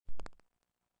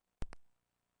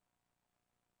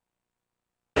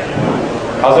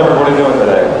How's everybody doing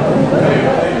today?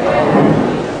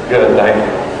 Good, thank you.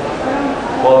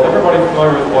 Well, is everybody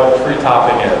familiar with what tree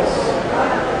topping is?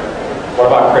 What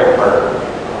about crepe murder?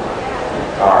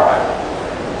 Alright.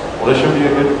 Well, this should be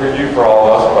a good review for all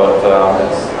of us, but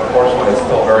unfortunately it's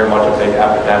still very much a big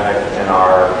epidemic in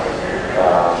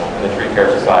in the tree care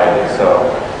society. So,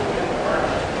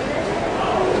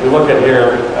 as we look at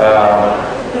here,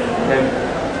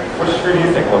 which tree do you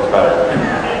think looks better?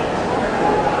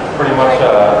 Pretty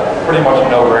much a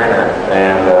no-brainer.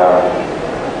 And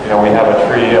we have a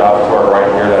tree up to our right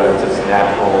here that is its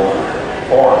natural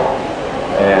form,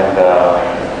 and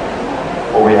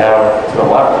what we have to the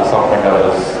left is something that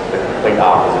is the complete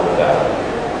opposite of that.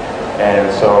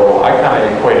 And so I kind of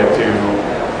equate it to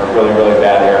a really, really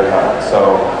bad haircut.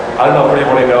 So I don't know if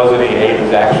anybody knows any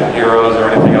 80s action heroes or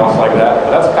anything else like that,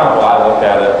 but that's kind of why I look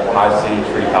at it when I see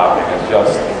tree topping. It's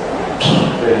just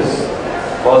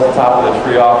blows the top of the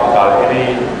tree off without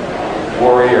any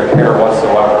worry or care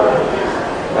whatsoever.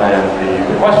 And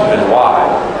the question is why?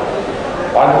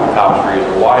 Why do we top trees?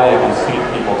 Or why have you seen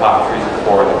people top trees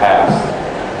before in the past?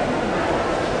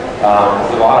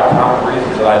 There's a lot of common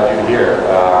reasons that I do here.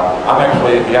 I'm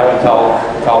actually, if you haven't tell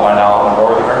by now, I'm a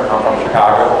northerner. I'm from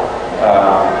Chicago.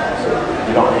 So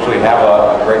you don't usually have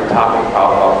a great topping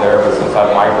problem up there, but since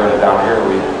I've migrated down here,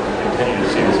 we continue to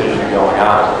see this issue going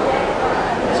on.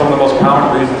 Some of the most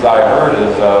common reasons I heard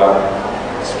is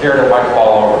scared it might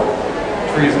fall over.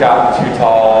 Tree's gotten too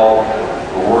tall,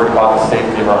 we're worried about the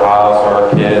safety of our house or our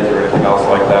kids or anything else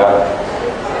like that.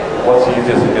 What's the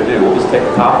easiest we could do? We'll just take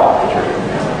the top off the tree.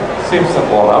 Seems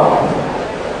simple enough.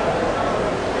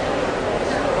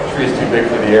 The tree's too big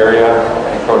for the area,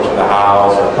 encroaching the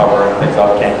house or covering things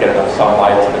up, can't get enough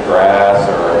sunlight to the grass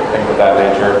or things of that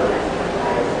nature.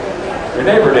 Your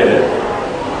neighbor did it.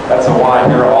 That's the one I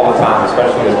hear all the time,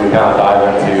 especially as we kind of dive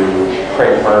into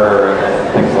crepe murder and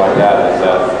things like that, is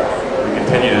that we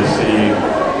continue to see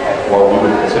what we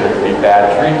would consider to be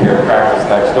bad tree care practice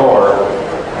next door,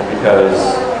 and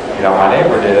because my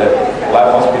neighbor did it, well,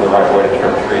 that must be the right way to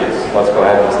trim trees. Let's go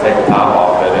ahead and just take the top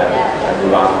off it and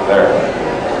move on from there.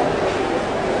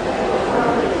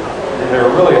 They're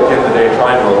really, at the end of the day,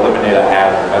 trying to eliminate a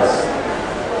hazard. That's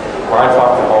when I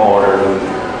talk to homeowners and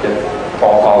get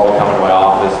phone calls that come into my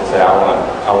office and say, I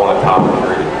want to top a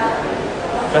tree.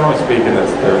 Generally speaking,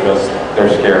 they're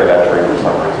scared of that tree for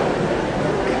some reason.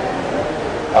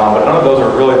 But none of those are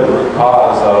really the root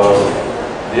cause of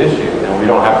the issue, and we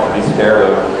don't have to be scared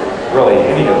of really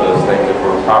any of those things if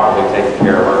we're properly taking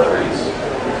care of our trees.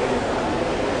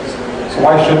 So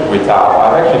why shouldn't we top?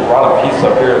 I've actually brought a piece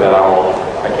up here that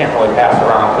I can't really pass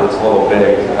around because it's a little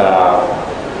big.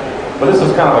 But this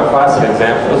is kind of a classic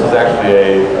example. This is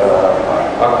actually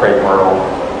a crepe myrtle.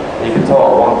 You can tell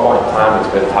at one point in time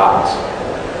it's been topped.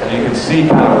 And you can see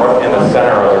kind of right in the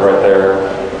center of it right there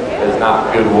is not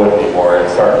good wood anymore.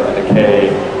 It's starting to decay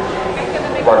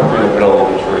right through the middle of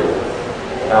the tree.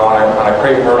 Now on a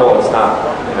crepe myrtle, it's not,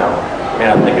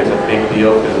 I think it's a big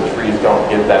deal because the trees don't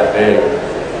get that big.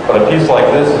 But a piece like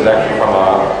this is actually from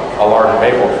a large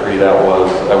maple tree that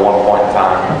was at one point in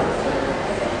time.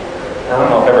 I don't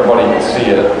know if everybody can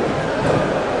see it,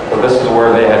 but this is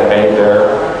where they had made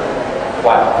their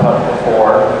flat cut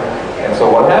before. And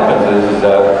so what happens is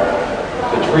that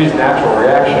the tree's natural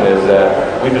reaction is that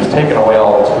we've just taken away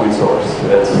all its food source.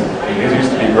 These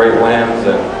used to be great limbs,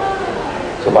 and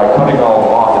so by cutting all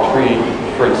of them off, the tree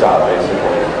freaks out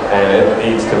basically. And it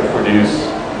needs to produce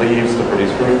leaves to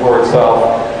produce food for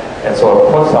itself. And so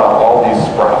it puts out all these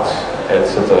sprouts.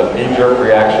 It's a knee-jerk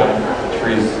reaction. The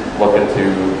tree's looking to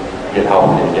get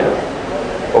healthy again.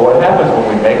 But what happens when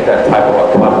we make that type of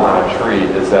a cut on a tree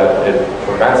is that it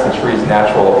prevents the tree's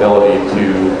natural ability to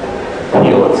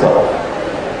heal itself.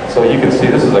 So you can see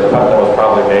this is a cut that was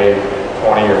probably made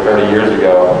 20 or 30 years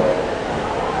ago,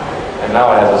 and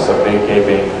now it has this big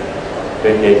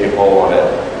gaping hole in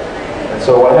it. And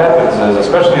so what happens is,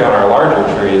 especially on our larger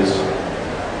trees,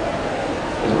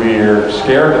 is we're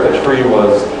scared that the tree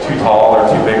was too tall or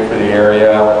too big for the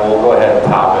area. We'll go ahead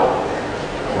and top it.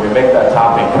 We make that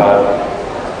topping cut,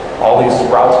 all these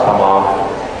sprouts come off,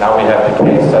 now we have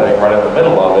decay setting right in the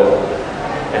middle of it,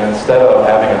 and instead of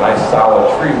having a nice solid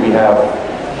tree, we have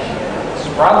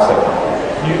sprouts that come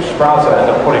off, huge sprouts that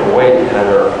end up putting weight in it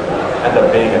or end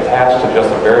up being attached to just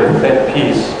a very thin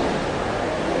piece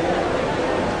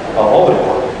of holding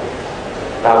wood.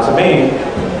 Now to me,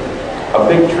 a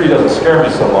big tree doesn't scare me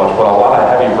so much, but a lot of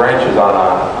heavy branches on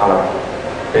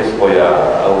basically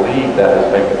a leaf that has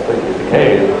been completely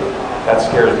decayed, that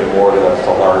scares me more than it's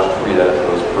a large tree that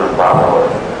was pruned properly.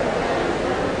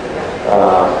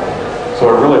 So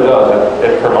it really does.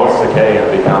 It promotes decay and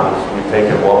we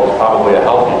taken what was probably a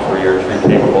healthy tree, or a tree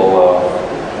capable of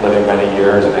living many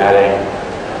years and adding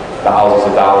thousands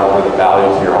of dollars worth of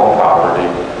value to your own property,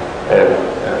 and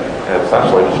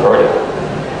essentially destroyed it.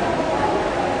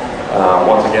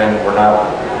 Once again, we're not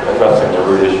addressing the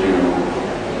root issue,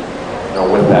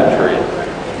 with that tree.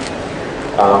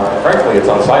 Frankly, it's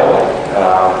unsightly.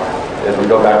 As we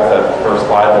go back to that first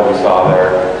slide that we saw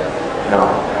there,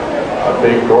 a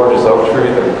big, gorgeous oak tree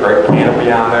with a great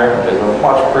canopy on there is a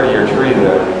much prettier tree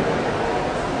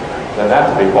than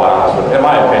that, to be quite honest with you. In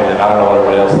my opinion, I don't know what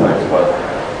everybody else thinks, but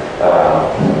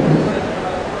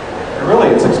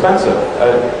really, it's expensive.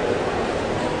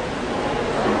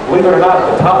 Believe it or not,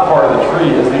 the top part of the tree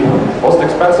is the most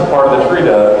expensive part of the tree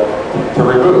to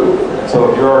remove. So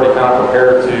if you're already kind of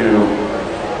prepared to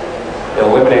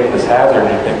eliminate this hazard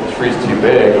and you think the tree's too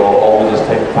big, we'll just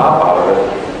take the top out of it.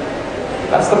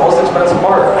 That's the most expensive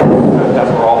part.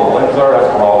 That's where all the limbs are, that's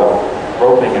where all the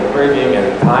roping and rigging and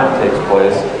time takes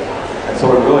place. And so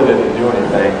we really didn't do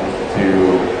anything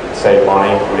to save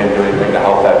money. We didn't do anything to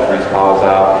help that tree's cause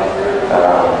out.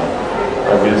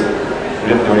 We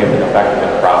didn't do anything effective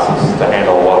in the process to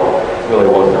handle what really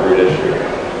was the root issue.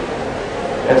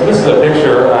 And so this is a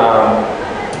picture.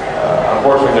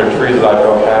 Unfortunately, there are trees that I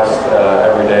go past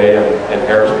every day in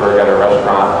Harrisburg at a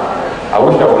restaurant. I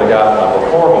wish I would have gotten a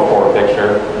before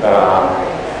picture.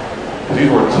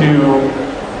 These were two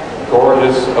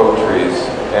gorgeous oak trees,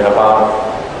 and about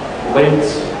late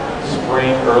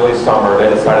spring, early summer, they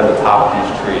decided to top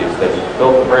these trees. They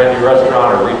built a brand new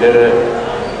restaurant or redid it.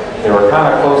 They were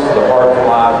kind of close to the parking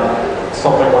lot.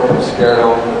 Something with them scared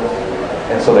them,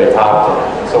 and so they topped them.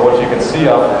 And so what you can see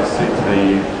up to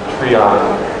the tree on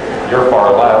your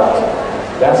far left,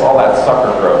 that's all that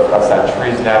sucker growth. That's that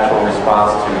tree's natural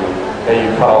response to, hey,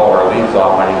 you cut all of our leaves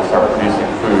off, I need to start producing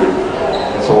food.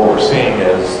 And so what we're seeing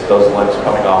is those limbs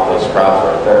coming off those sprouts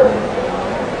right there.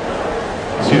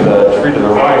 You see the tree to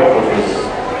the right, which was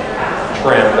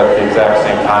trimmed at the exact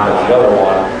same time as the other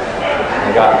one,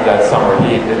 and got into that summer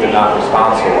heat. It did not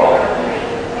respond so well.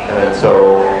 And then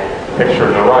so, picture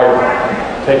to the right,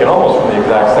 taken almost from the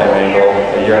exact same angle,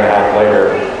 a year and a half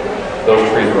later, those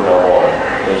trees were no more.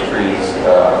 Those trees,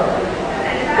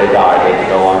 they died. They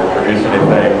could no longer produce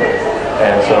anything.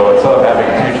 And so instead of having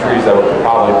two trees that would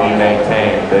probably be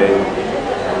maintained, they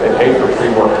paid for tree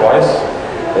work twice.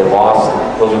 They lost,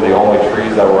 those are the only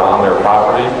trees that were on their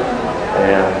property,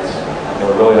 and they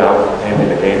were really not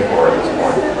anything to gain for at this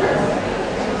point.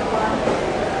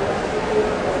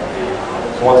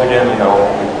 So once again, we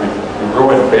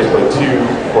ruined basically two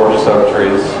gorgeous oak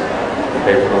trees. We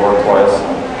paid for the work twice.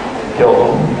 Killed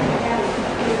them.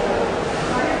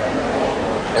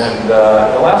 And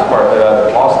the last part,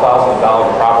 the lost thousands of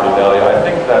dollars of property value, I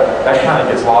think that kind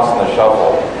of gets lost in the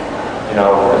shuffle.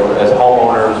 As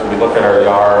homeowners, we look at our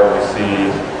yard and we see,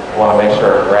 we want to make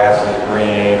sure our grass is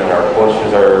green and our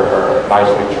bushes are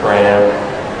nicely trimmed.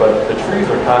 But the trees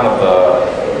are kind of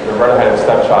the red-headed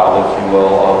stepchild, if you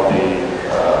will,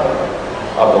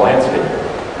 of the landscape.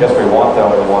 Yes, we want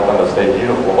them to stay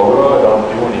beautiful, but we really don't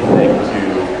do anything to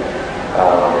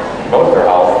promote their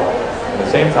health. At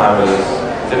the same time,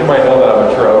 does anybody know that a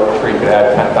mature oak tree could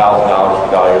add $10,000 to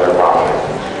the value of their property?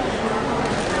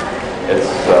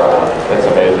 It's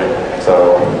amazing.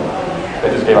 So they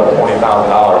just gave up $20,000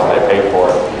 and they paid for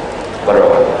it,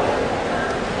 literally.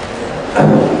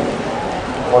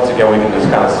 Once again, we can just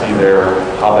kind of see there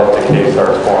how that decay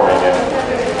starts forming. And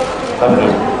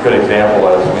another good example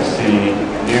is we see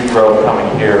new growth coming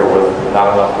here with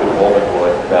not enough good holding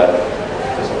wood that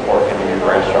to support any new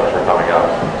branch structure coming up.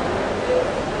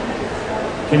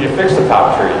 Can you fix the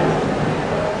top tree?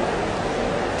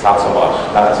 Not so much,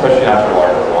 especially not your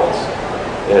larger ones.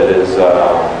 It is,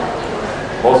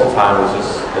 most of the time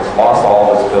it's lost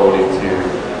all of its ability to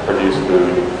produce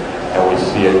food, and we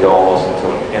see it go almost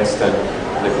into an instant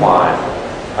decline.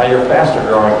 Now your faster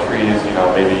growing trees,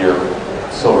 maybe your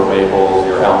silver maples,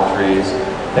 your elm trees,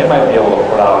 they might be able to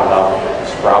put out enough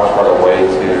sprouts right away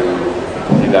to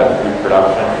continue that food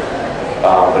production.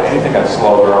 But anything that's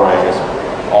slow growing is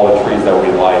all the trees that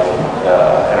we like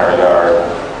in our yard,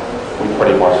 we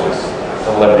pretty much just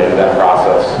eliminated that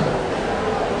process.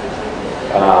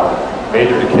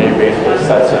 Major decay basically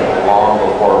sets in long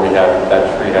before that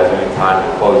tree has any time to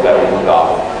close that wound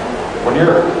off. When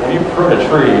you prune a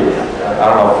tree, I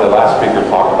don't know if the last speaker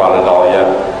talked about it all yet,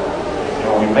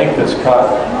 we make this cut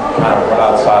kind of right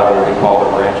outside of what we call the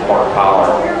branch bark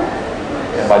collar.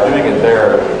 And by doing it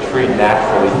there, the tree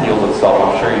naturally heals itself.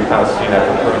 I'm sure you've kind of seen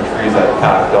after pruning trees that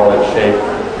kind of donut shape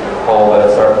hole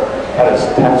that is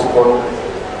textbook,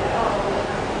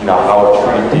 how a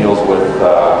tree deals with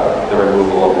the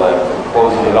removal of limbs. It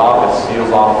closes it off, it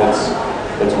seals off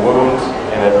its wounds,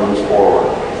 and it moves forward.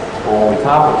 But when we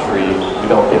top a tree, we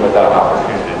don't give it that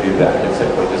opportunity to do that. It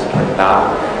simply just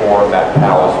cannot form that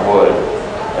callous wood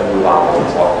and move on with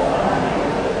its life.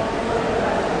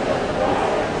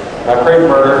 Now, crepe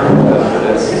murder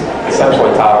is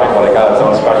essentially topping, but it got its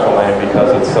own special name because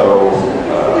it's so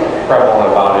prevalent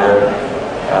about here.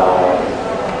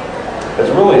 It's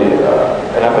really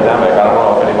an epidemic. I don't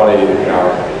know if anybody,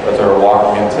 as they were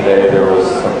walking in today, there was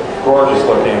some gorgeous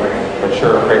looking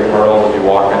mature crepe myrtles as you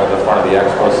walk into the front of the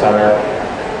expo center.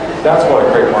 That's what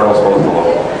a crepe myrtle is supposed to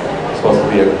look like. It's supposed to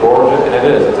be a gorgeous, and it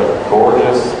is, it's a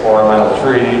gorgeous ornamental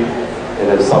tree. It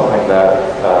is something that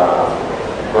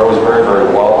grows very, very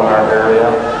well in our area.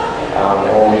 And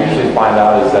what we usually find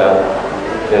out is that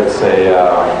it's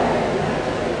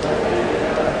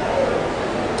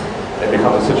it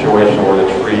becomes a situation where the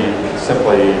tree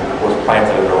simply was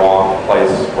planted in the wrong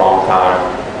place, wrong time,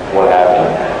 what have you.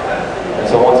 And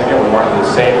so once again, we run into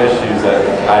the same issues that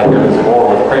I hear this more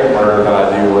with crepe murder than I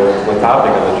do with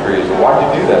topping of the trees. Well, why'd you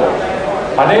do that?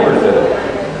 My neighbors did it.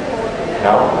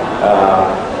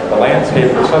 The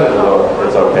landscaper said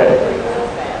it's okay.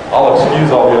 I'll excuse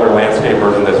all the other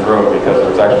landscapers in this room because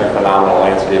there's actually phenomenal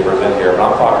landscapers in here, but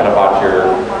I'm talking about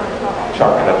your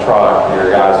truck in a truck,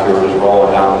 your guys who are just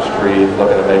rolling down the street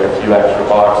looking to make a few extra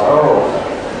bucks. Oh,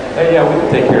 hey, yeah, we can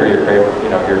take care of your crepe,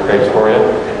 your crepes for you.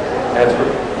 And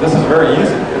this is very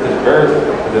easy. It is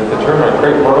the turn a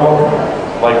crepe myrtle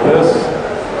like this,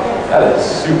 that is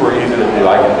super easy to do.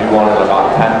 I can do one in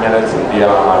about 10 minutes and be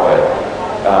out on my way.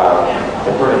 To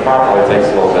prune it properly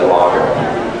takes a little bit longer.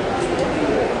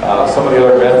 Some of the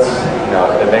other myths,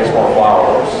 it makes more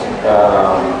flowers.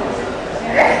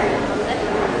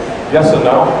 Yes and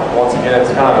no. Once again,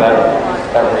 it's kind of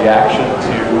that reaction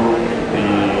to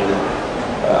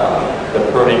the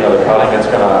pruning or the cutting. It's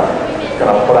gonna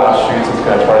put out shoots. It's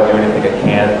gonna try to do anything it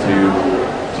can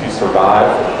to survive.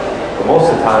 But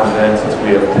most of the times, then, since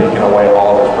we have taken away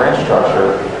all of its branch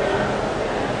structure,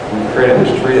 we've created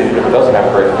this tree that even if it doesn't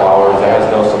have great flowers, it has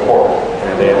no support,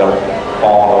 and they end up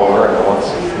falling over. And once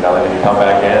they need to come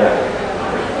back in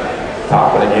and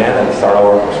top it again and start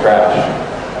over from scratch.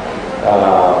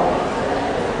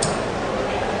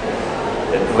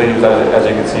 It leaves, as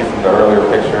you can see from the earlier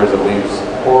pictures, it leaves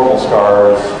horrible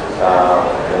scars.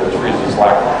 The trees just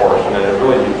lack proportion, and it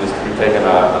really you've taken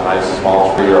a nice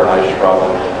small tree or a nice shrub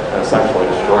and essentially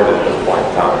destroyed it at this point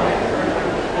in time.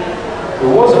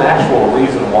 There was an actual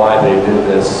reason why they did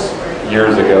this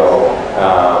years ago,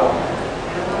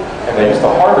 and they used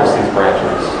to harvest these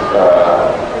branches.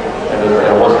 And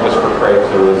it wasn't just for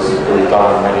crepes; it was done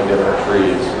on many different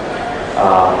trees.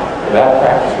 That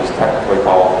practice was technically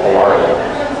called pollarding,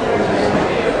 which is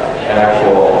an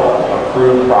actual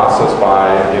approved process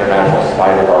by the International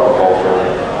Society of Agriculture.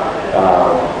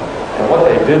 And what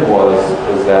they did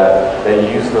is that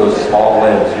they used those small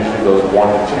limbs, usually those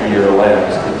 1 to 2 year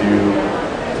limbs,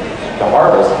 to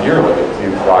harvest yearly, to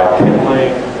provide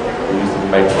kindling. They used them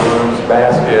to make brooms,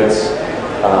 baskets.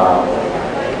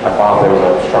 I found there was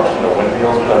a construction of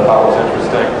windmills, which I thought was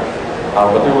interesting.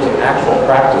 But there was an actual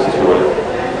practice to it.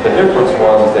 The difference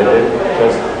was they didn't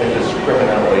just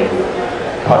indiscriminately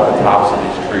cut the tops of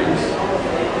these trees.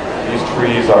 These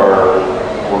trees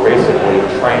were basically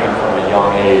trained from a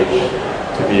young age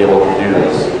to be able to do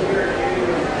this.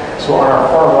 So on our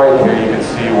far right here, you can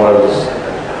see what is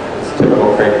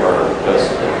typical crepe murder.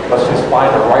 Let's just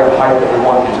find the right height that we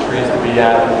want these trees to be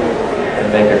at and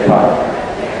make a cut.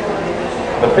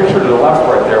 The picture to the left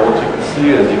right there, what you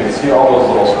can see all those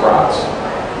little sprouts.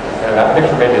 And that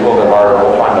picture may be a little bit harder.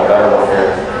 We'll find a better one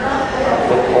here.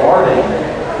 With pollarding,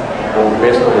 what we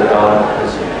basically have done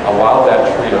is allow that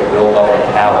tree to build up a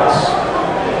callus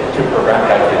to prevent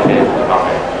that decay from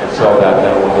coming. And so that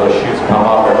then when those shoots come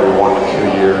up every 1 to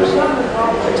 2 years,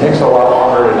 it takes a lot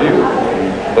longer to do.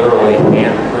 You literally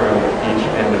hand prune each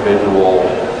individual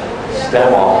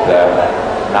stem off that,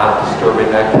 not disturbing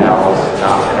that callus,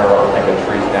 not interrupting the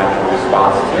tree's natural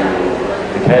response to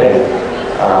decay.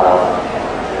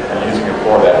 And using it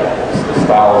for that. The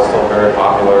style is still very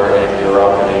popular in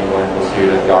Europe and England. We'll see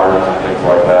it in gardens and things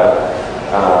like that.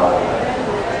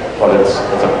 But it's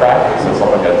a practice. It's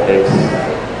something that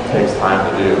takes time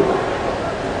to do.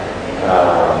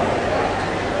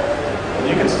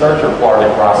 You can start your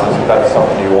pollarding process if that's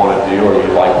something you want to do or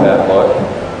you like that look,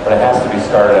 but it has to be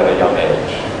started at a young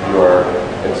age.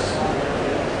 It's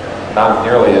not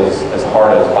nearly as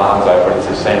hard as bonsai, but it's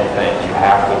the same thing. You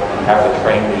have to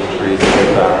train these trees to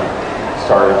get them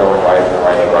started going right in the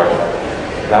right direction.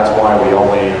 That's why we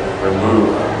only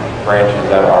remove branches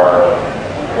that are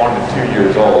 1 to 2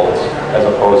 years old, as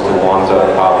opposed to ones that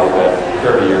have probably been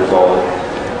 30 years old.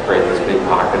 create this big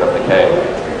pocket of decay.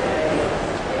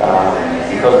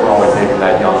 Because we're only taking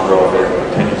that young growth, it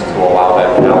continues to allow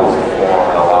that callus to form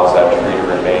and allows that tree to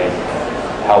remain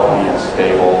healthy and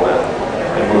stable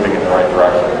and moving in the right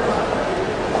direction.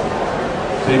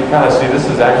 So you can kind of see this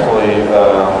is actually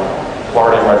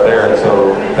flowering right there, and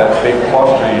so that big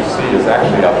cluster you see is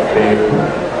actually a big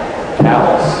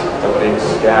callus, a big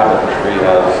scab that the tree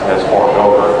has formed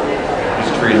over. These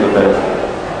trees have been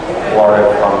flowered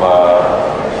from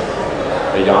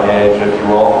a young age, if you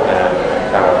will, and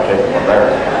kind of take it from there.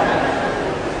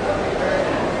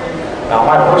 Now,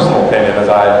 my personal opinion is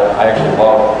I actually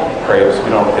love crepes. We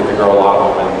don't get to grow a lot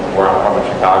of them, and where I'm from in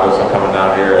Chicago, so coming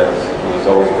down here, it was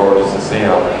always gorgeous to see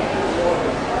them.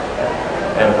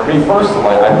 And for me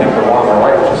personally, I think the one on the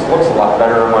right just looks a lot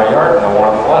better in my yard than the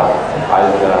one on the left.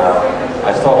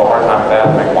 I still have a hard time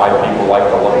fathoming why people like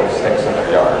the look of sticks in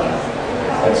their yard.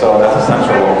 And so that's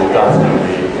essentially what we've done when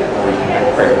we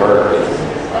make crepe burger is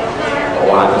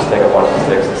why not just take a bunch of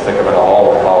sticks and stick them in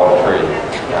all the follow the tree.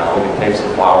 We can tape some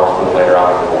flowers to it later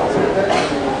on if we want to.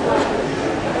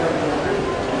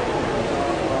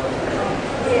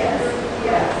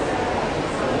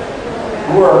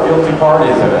 Who are guilty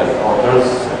parties in it? Well,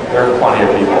 there's plenty of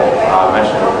people. I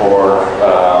mentioned before,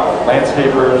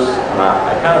 landscapers, and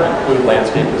I kind of include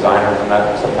landscape designers in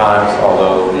that sometimes,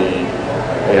 although they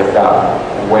have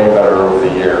gotten way better over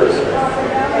the years.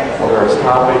 Whether it's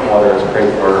topping, whether it's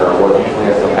crepe burger, what usually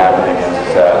ends up happening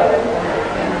is that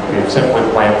we've simply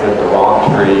planted the wrong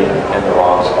tree in the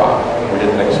wrong spot. We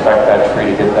didn't expect that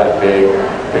tree to get that big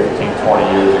 15,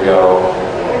 20 years ago.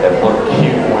 It looked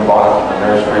cute when we bought it from the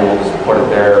nursery. We'll just put it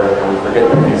there, and we forget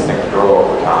that these things grow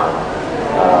over time.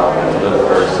 So a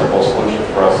very simple solution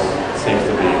for us seems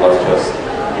to be, let's just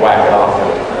whack it off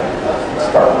and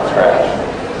start from scratch.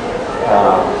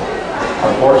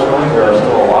 Unfortunately, there are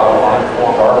still a lot of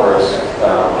uninformed arborists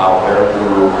out there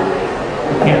who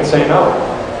can't say no.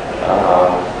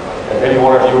 If any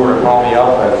one of you were to call me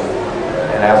up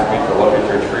and ask me to look at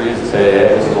your trees and say,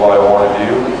 hey, this is what I want to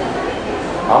do,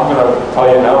 I'm going to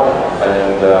tell you no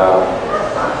and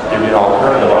give you an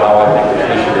alternative on how I think the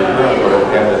tree should be groomed. But at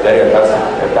the end of the day, if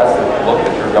that's the look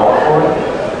that you're going for,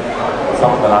 it's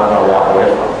something that I'm going to walk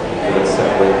away from.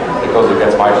 It goes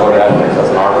against my code of ethics as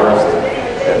an arborist.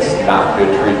 It's not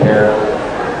good tree care.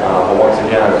 But once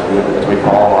again, as we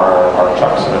call them our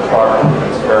chucks in a truck,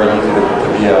 it's very easy to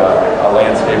be a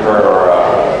landscaper or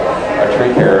a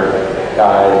tree care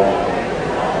guy.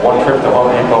 One trip to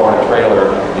Home Depot in a trailer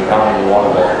can become one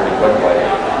of those pretty quickly.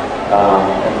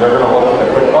 And they're going to look at a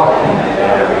quick buck.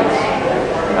 And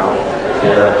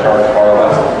they're going to charge far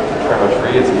less to trim a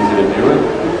tree. It's easy to do it.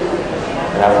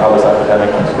 And that's how this epidemic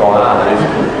keeps going on. They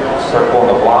just circling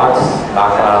the blocks,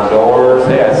 knocking on doors.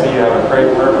 Hey, I see you have a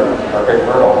crepe myrtle.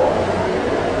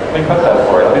 Let me cut that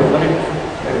for you.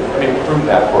 Let me prune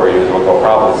that for you, is what they'll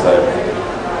probably say.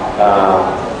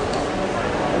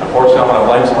 Unfortunately, I'm going to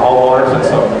blame some homeowners and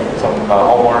some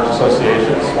homeowners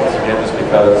associations once again, just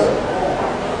because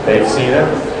they've seen it,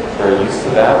 they're used to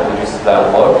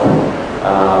that look,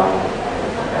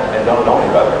 and don't know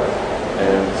any better.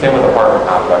 And same with apartment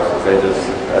complexes.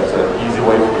 That's an easy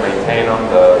way to maintain them.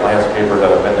 The landscapers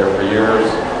that have been there for years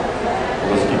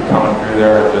will just keep coming through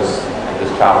there and just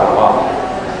chopping them up.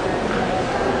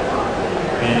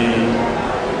 The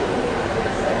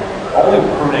only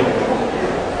pruning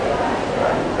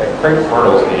that crepe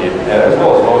myrtles need, as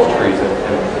well as most trees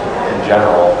in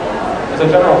general, is a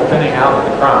general thinning out of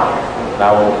the crown.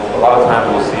 Now, a lot of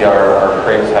times we'll see our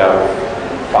crepes have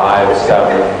 5,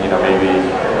 7, maybe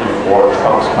even more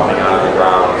trunks coming out of the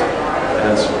ground.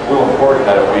 And it's real important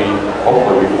that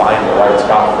hopefully we find the right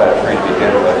spot for that tree to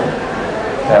begin with,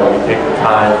 that we take the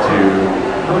time to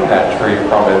prune that tree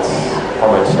from its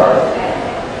start.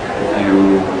 If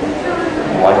you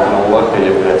like the look,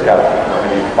 if it's got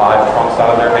maybe 5 trunks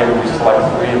out of there, maybe we select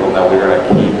 3 of them that we're going to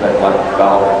keep and let them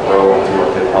develop and grow into a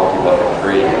good, healthy looking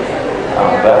tree.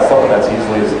 That's something that's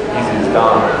easy as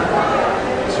done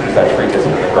as soon as that tree gets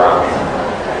into the ground.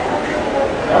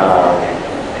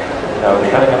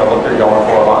 Depending on the look you're going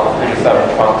for, about 3 to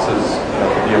 7 trunks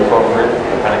can be appropriate,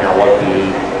 depending on what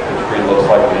the tree looks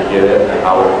like when you get it and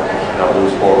how it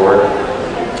moves forward.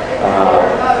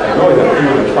 And really, the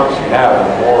fewer the trunks you have, the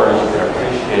more you can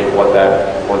appreciate what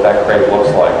that crepe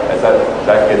looks like. As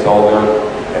that gets older,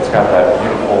 it's got that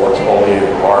beautiful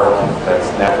exfoliated bark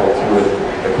that's natural to it.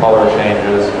 The color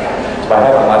changes. So by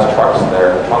having less trunks in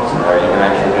there, you can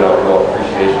actually get a real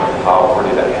appreciation of how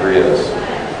pretty that tree is.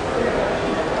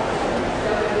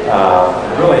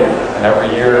 Really, and every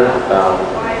year,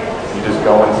 you just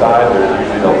go inside.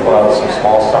 They'll put out some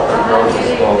small sucker growths,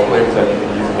 little twigs that you can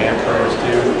use hand trimmers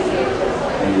to.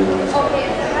 You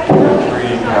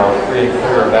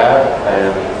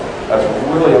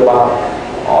really about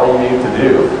all you need to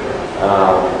do.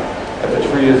 If the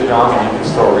tree is young and you can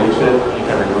still reach it, you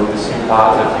can remove the seed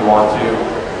pods if you want to.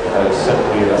 It's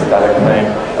simply an aesthetic thing.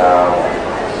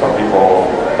 Some people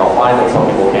don't mind it, some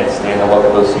people can't stand to look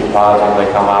at those seed pods when they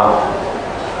come out,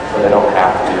 but they don't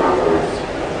have to be removed.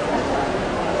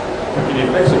 Can you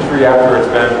fix a tree after it's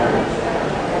been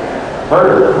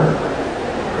murdered?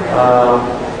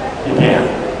 You can.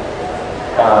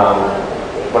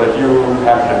 But if you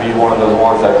happen to be one of those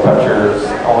ones that cut yours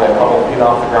only a couple feet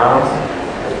off the ground,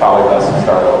 it's probably best to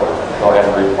start over. Go ahead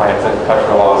and replant it, cut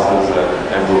your losses,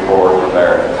 and move forward from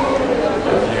there.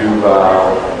 If you've,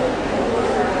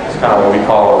 it's kind of what we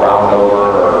call a round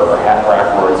over or hat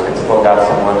rack, where it's still got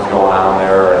some limbs going on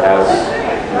there, or it has,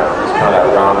 you know, just kind of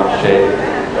that rounded shape.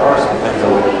 There are some things that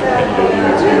we can continue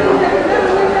to do to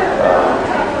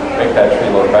make that tree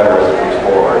look better as it moves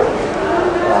forward.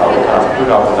 We kind of prune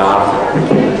out the knots,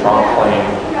 keep the trunk clean,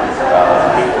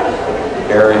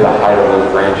 vary the height of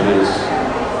those branches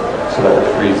so that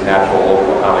the tree's natural look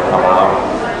will kind of come out.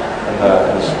 In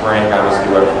the spring,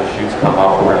 obviously, after the shoots come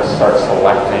up, we're going to start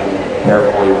selecting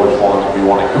carefully which ones we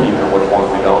want to keep and which ones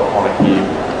we don't want to keep,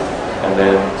 and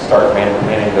then start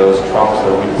maintaining those trunks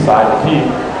that we decide to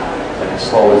keep, and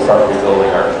slowly start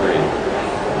rebuilding our tree.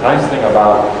 The nice thing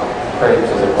about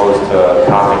crepes as opposed to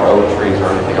topping oak trees or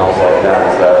anything else like that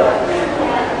is that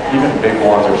even big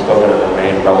ones are still going to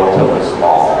remain relatively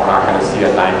small. We're not going to see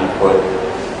a 90-foot,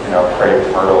 you know, crepe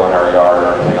myrtle in our yard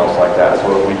or anything else like that.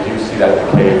 So if we do see that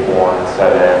decay form and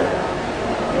set in,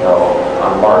 you know,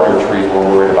 on larger trees we're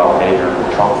worried about major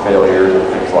trunk failures and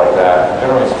things like that.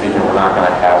 Generally speaking, we're not going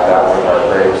to have that with our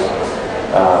grapes.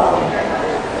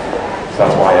 So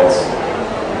that's why it's,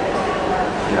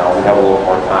 you know, we have a little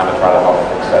more time to try to help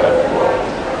fix that if you will.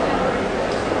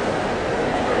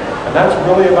 And that's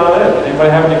really about it.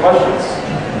 Anybody have any questions?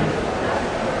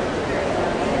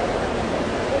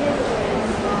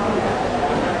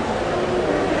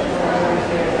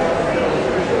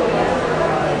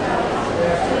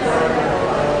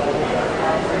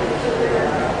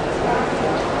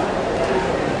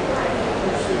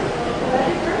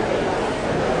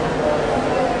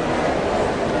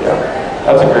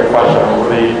 That's a great question.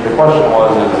 The question was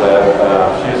is that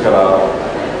she's got a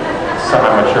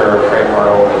semi-mature crepe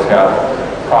myrtle that's got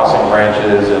crossing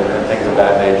branches and things of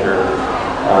that nature.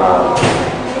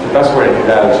 The best way to do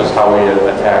that is just how we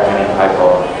attack any type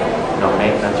of, you know,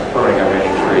 maintenance pruning of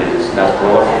any trees. And that's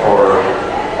we're looking for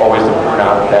always to prune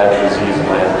out dead diseased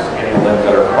limbs, any limbs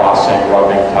that are crossing,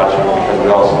 rubbing, touching, because we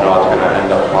also know it's going to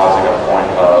end up causing a point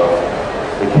of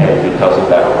decay because of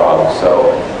that rub.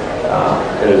 So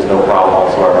it is no problem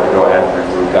whatsoever to go ahead and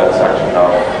remove that section of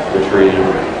the tree and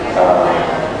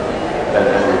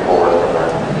move forward from there.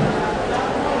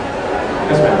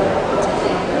 Yes, ma'am.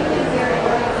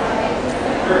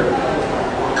 Sure.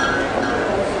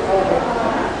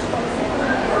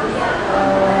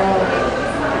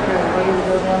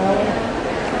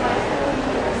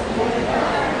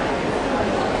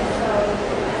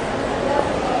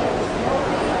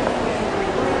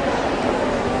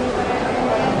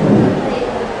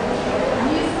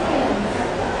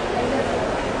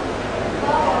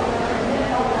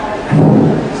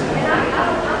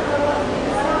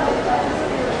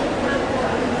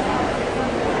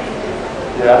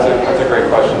 Yeah, that's a great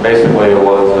question. Basically, it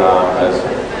was as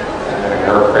in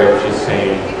her crepe, she's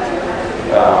seen.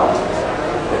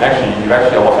 And actually, you've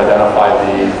actually almost identified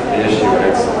the issue.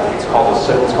 And it's called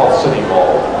sooty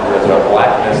mold. There's a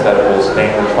blackness that will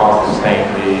stain the trunk, stain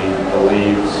the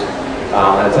leaves,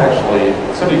 and it's actually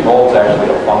sooty mold is actually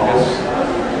a fungus,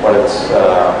 but it's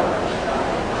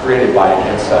created by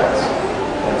insects.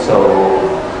 And so,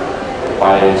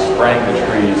 by spraying the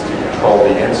trees to control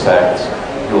the insects,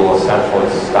 you will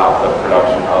essentially stop the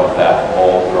production of that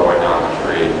mold growing on the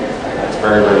tree. It's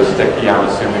very, very sticky, I'm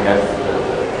assuming it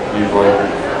usually.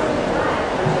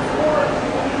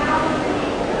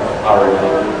 Powdery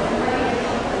mildew.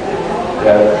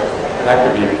 Yeah, and that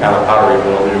could be kind of powdery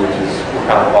mildew, which is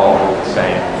kind of falling in the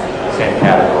same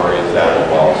category as that as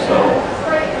well. So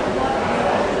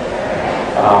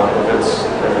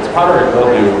if it's powdery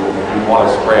mildew, you want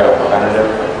to spray a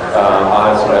preventative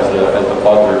on it, so as the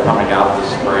bugs are coming out this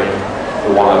spring,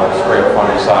 we want to spray a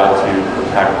fungicide to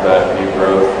protect the new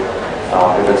growth.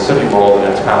 If it's sooty mold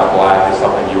and it's kind of black, it's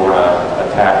something you want to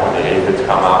attack when the aphids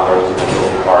come out. Those are the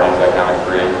guilty parties that kind of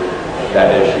create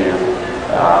that issue.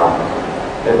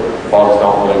 Bugs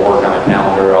don't really work on a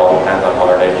calendar. It all depends on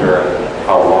Mother Nature and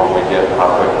how warm we get,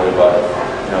 how quickly, but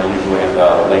you know, usually in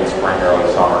the late spring, early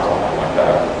summer, something like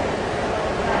that.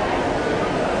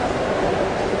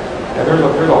 Yeah,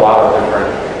 there's a lot of different,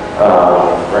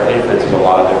 for aphids, there's a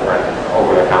lot of different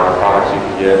over-the-counter products you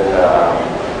can get.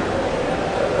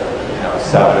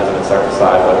 Seven is an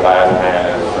insecticide, but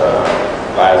diazepam is a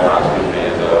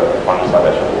fungicide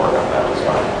that should work on that just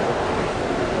fine.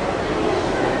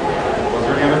 Was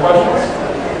there any other questions?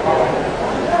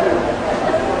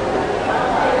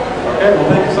 Okay, well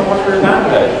thank you so much for your time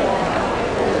today.